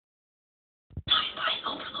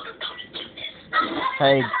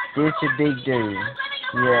Hey, this a big dude.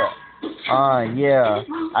 Yeah. Yeah.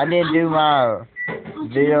 I didn't do my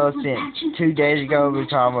video since 2 days ago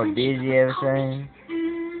because I'm busy everything.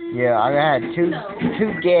 Yeah, I had two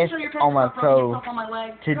guests on my show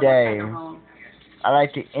today. I'd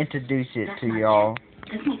like to introduce it to y'all.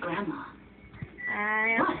 That's my grandma.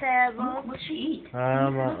 I am Pebble. What's she eat?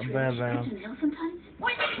 I'm Bam Bam.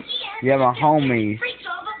 When did you see her? Yeah, my homies. Freaks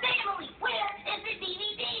of a family. Where is the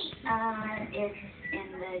DVD? It's in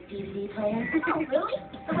the DVD player. Oh, really?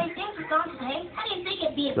 The way things have gone today, I didn't think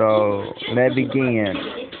it'd be a So, let's begin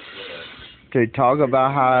to talk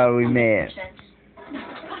about how we met.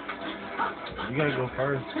 You gotta go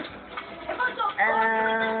first.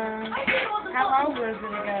 How long was it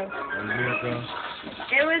ago? A year ago.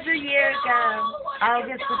 It was a year ago,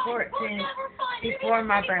 August the 14th, before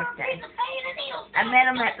my birthday. I met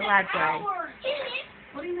him at the library.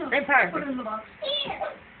 They're perfect.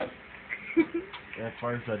 At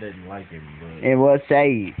first I didn't like him, but... It was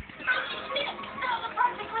saved.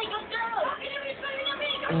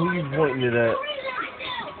 Who you pointing it at?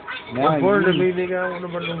 What's part of me, nigga? I want to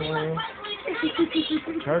burn them around.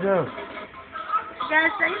 Turn down. You gotta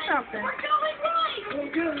say something.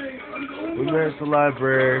 We met at the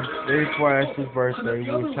library. Day before Ashley's birthday. We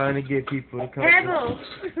were trying to get people to come. Pebbles.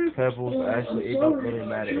 Pebbles. Actually, it don't really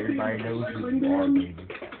matter. Everybody knows who you are, baby.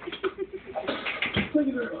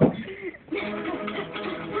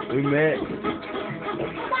 We met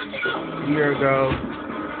a year ago,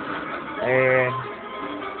 and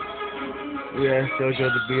we asked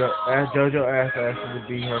JoJo asked Ashley to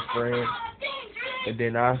be her friend, and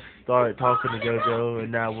then I started talking to JoJo,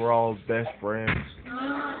 and now we're all best friends.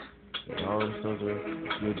 And all this other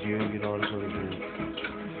good June and all this other good.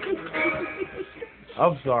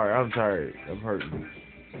 I'm sorry, I'm tired, I'm hurting.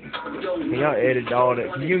 Can y'all edit all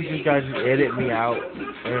that? Can you just guys just edit me out?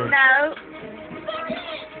 No.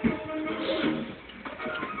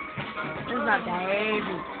 This is my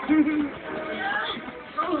baby.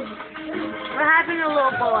 We're having a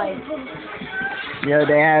little boy. Yeah,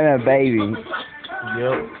 they having a baby.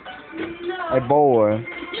 Yep. A boy.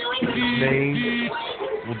 His name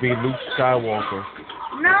will be Luke Skywalker.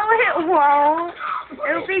 No, it won't.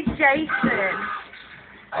 It'll be Jason.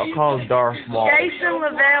 I'll call him Darth Maul. Jason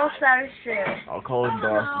Lavelle Social. I'll call him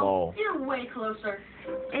Darth Maul. You're way closer.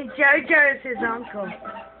 And JoJo is his uncle.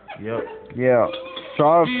 Yep. Yeah.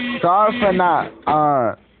 Sorry for not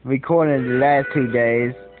recording the last 2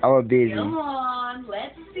 days. I was busy. Come on,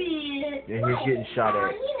 let's see it. Yeah, he's getting shot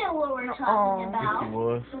at. You know what we're talking Yes, about. he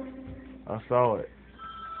was. I saw it.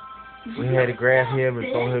 We had to grab him and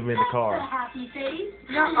throw him in the car. Happy face.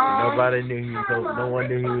 Nobody knew he was over. No one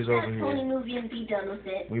knew he was over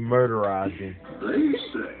here. We murderized him. They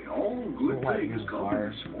say all good things come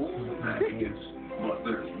in small packages, but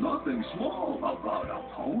there's nothing small about a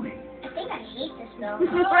pony. I think I hate this though.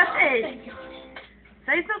 What?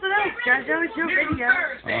 Say something else, JoJo. It's your video.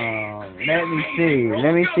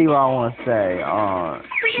 Let me see what I want to say.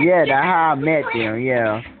 Yeah, that's how I met them.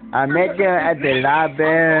 Yeah, I met them at the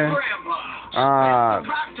library.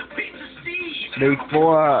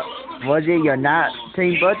 Before, was it your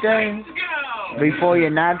 19th birthday? Before your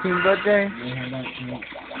 19th birthday?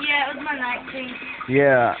 Yeah, it was my 19th.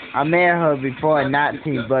 Yeah, I met her before her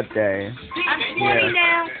 19th birthday. I'm 20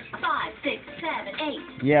 now. 5, 6, 7,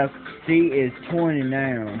 8. Yeah, she is 20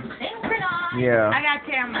 now. Yeah. I gotta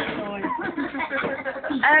tell my story.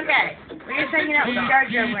 Okay, we were hanging out with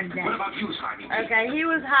JoJo one day. Okay, he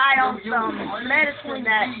was high on some medicine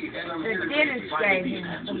that the dentist gave him,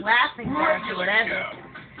 some laughing gas or whatever.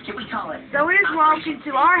 So we was walking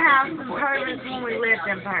to our house in Purvis when we lived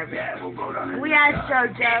in Purvis. We asked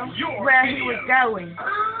JoJo where he was going,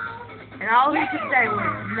 and all he could say was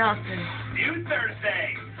nothing. New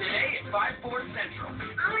Thursday, today at 5/4 Central.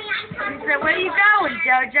 He said, "Where you going,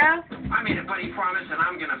 JoJo?" I made a buddy promise and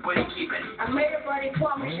I'm gonna buddy keep it. I made a buddy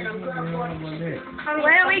promise and I'm gonna buddy keep it.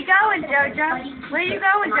 Where are we going, JoJo? Where you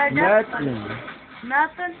going, JoJo? Nothing.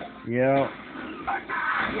 Nothing? Yep.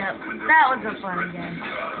 Yep. That was a funny game.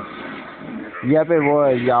 Yep, it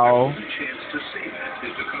was, y'all.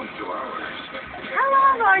 How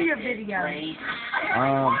long are your videos?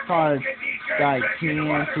 Probably like 10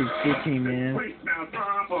 to 15 minutes.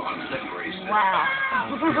 Wow.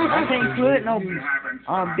 I can't put no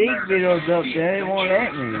big videos up there. It won't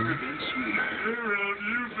let me.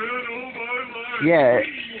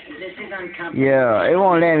 Yeah, it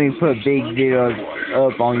won't let me put big videos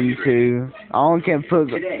up on YouTube. I only can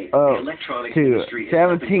put up to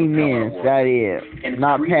 17 minutes. That is,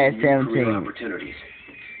 not past 17.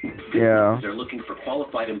 Yeah. They're looking for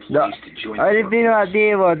qualified employees to join Other the video I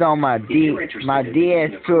did was on my If you're interested my in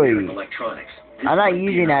making a career in DS3. electronics, I'm not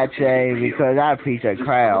using that today because I'm a piece of the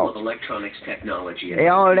crap. School of Electronics Technology It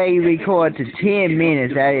only let you record to 10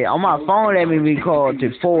 minutes. On my phone, let me record to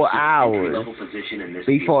 4 hours entry-level position in this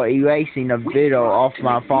before field. erasing the We video strive off to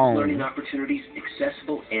my make these learning phone. opportunities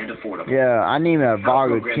accessible and affordable. Yeah, I need a Our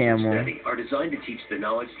Varga programs of camera. study are designed to teach the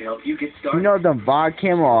knowledge to help you get started. You know the Varga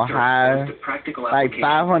camera are high, To practical like applications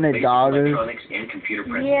of basic $500. electronics and computer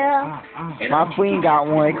printing. Yeah. And My our friend got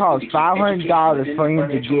one. It cost $500 for him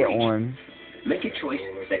to get one. Make a choice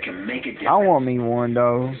that can make a difference. I want me one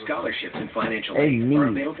though. Scholarships and financial It's aid neat. are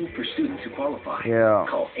available for students who qualify. Yeah.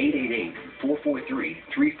 Call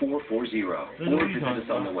 888-443-3440 or visit us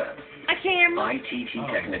on the web. A camera. ITT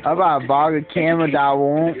Technical. I bought a Varga camera that I in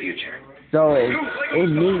want. the future. So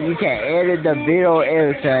it's neat. You can edit the video,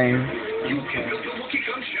 everything.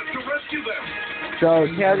 So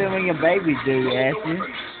tell them when your baby due, Ashley.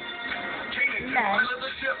 No.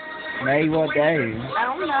 Maybe what day? I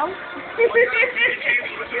don't know.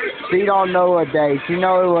 She don't know what day. She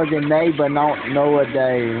know it was in May, but don't know what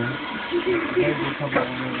day.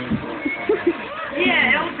 Yeah,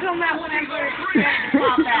 it'll come out whenever it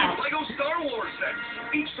pop out. Lego Star Wars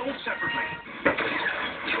sets, each sold separately.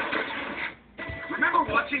 Remember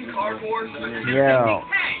watching Card Wars? Yeah.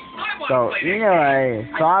 Hey, I want So to play anyway,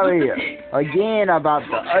 sorry again about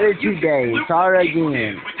the other 2 days. Sorry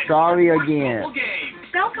again. Sorry again.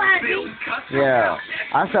 Don't fight me. Yeah.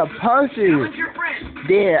 I'm supposed to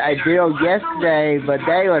did a deal yesterday, but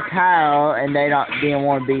they were tired and they didn't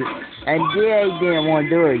want to be, and they didn't want to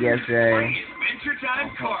do it yesterday. Adventure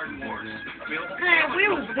Time Card Wars. Available Man, we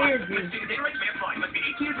was busy. Must be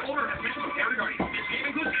 18 years or older and have mentioned Parent Guardian. This game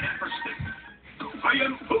includes in-app purchases. I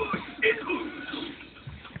am Ooze. It's Ooze.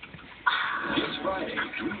 This Friday,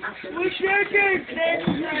 We sure did,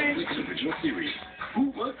 DreamWorks original series. Who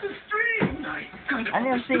was the Stream Night? I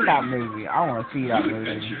never seen that movie. I want to see that movie.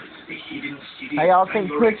 Adventures, the hidden city. Hey, y'all think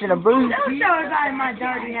Puss in the Boots? Don't show everybody my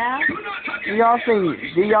dirty house. Do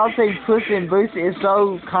y'all think Puss in Boots is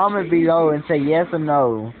so? Comment below and say yes or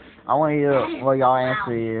no. I want to hear what y'all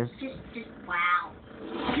answer is. Just wow.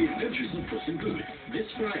 The Adventures of Puss in Boots. This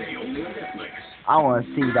Friday only on Netflix. I want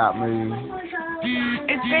to see that movie.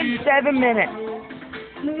 It's been 7 minutes.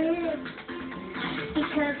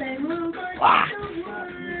 Because I move Wow.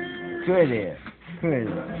 Goody.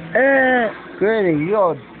 Goody,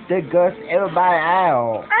 you'll disgust everybody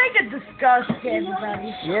out. I could discuss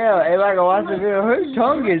everybody. Yeah, everybody can watch the video. Whose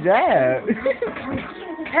tongue is that?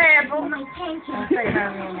 Pebble. my tank. Don't say her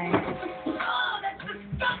real name. Oh, that's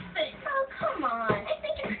disgusting. Oh, come on. I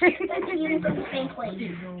think it's cute that you use the same place.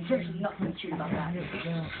 There's nothing cute about that.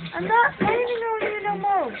 I'm not blaming on you no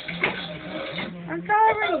more. I'm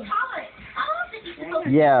sorry.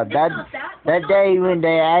 Yeah, that day when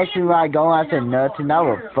they asked me where I go, I said nothing. That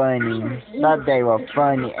was funny. That day was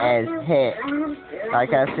funny as heck.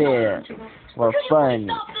 Like I said, was funny.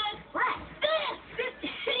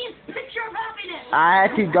 I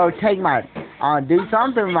had to go take my, do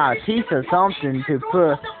something with my teeth or something to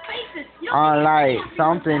put on like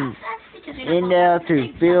something in there to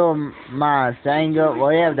fill my thing up,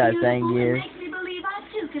 whatever that thing is.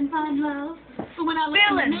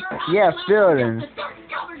 Feelings. Yeah, feelings.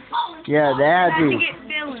 Yeah, they had to. Get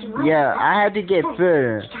feelings. Yeah, I had to get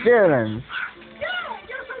feelings.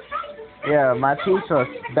 Yeah, my teeth was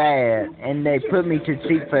bad, and they put me to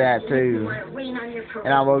sleep for that too.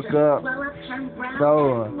 And I woke up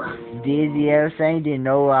so dizzy, everything, didn't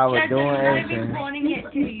know what I was doing, everything. Pointing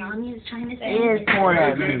it to you. It is pointing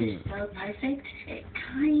at me.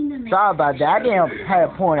 Sorry about that. I didn't have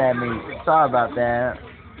it point at me. Sorry about that.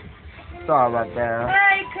 Sorry about that.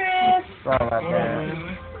 Hey, Chris. Sorry about that.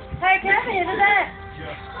 Hey, can I hear that?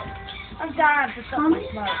 I'm dying for something to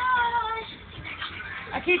smoke.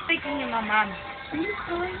 I keep thinking in my mind.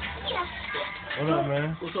 What up,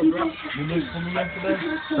 man? What's up, bro? You looked for me yesterday?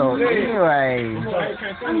 So anyway,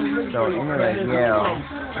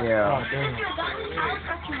 yeah.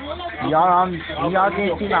 Y'all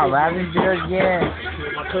didn't see my rapping videos yet?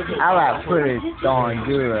 I like put it on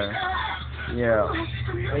good. Yeah. I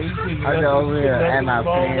was over here at my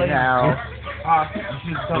friend's house.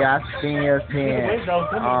 Yeah, I seen your pen.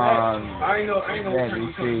 Let me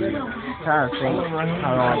see. Trying to think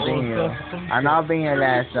how long I've been here. I know I've been here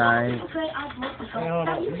last night.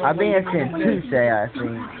 I've been here since Tuesday, I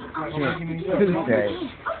think. Since Tuesday.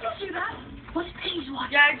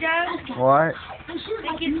 Jojo, What? I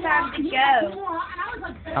think it's time to go.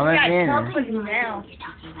 I'm Got in. company now.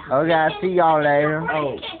 Okay, I'll see y'all later.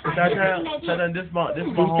 Oh, this my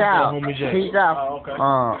Peace home out. homie Jay. Peace out. Oh,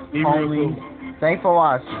 okay. Be real Homie. cool. Thanks for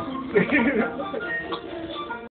watching.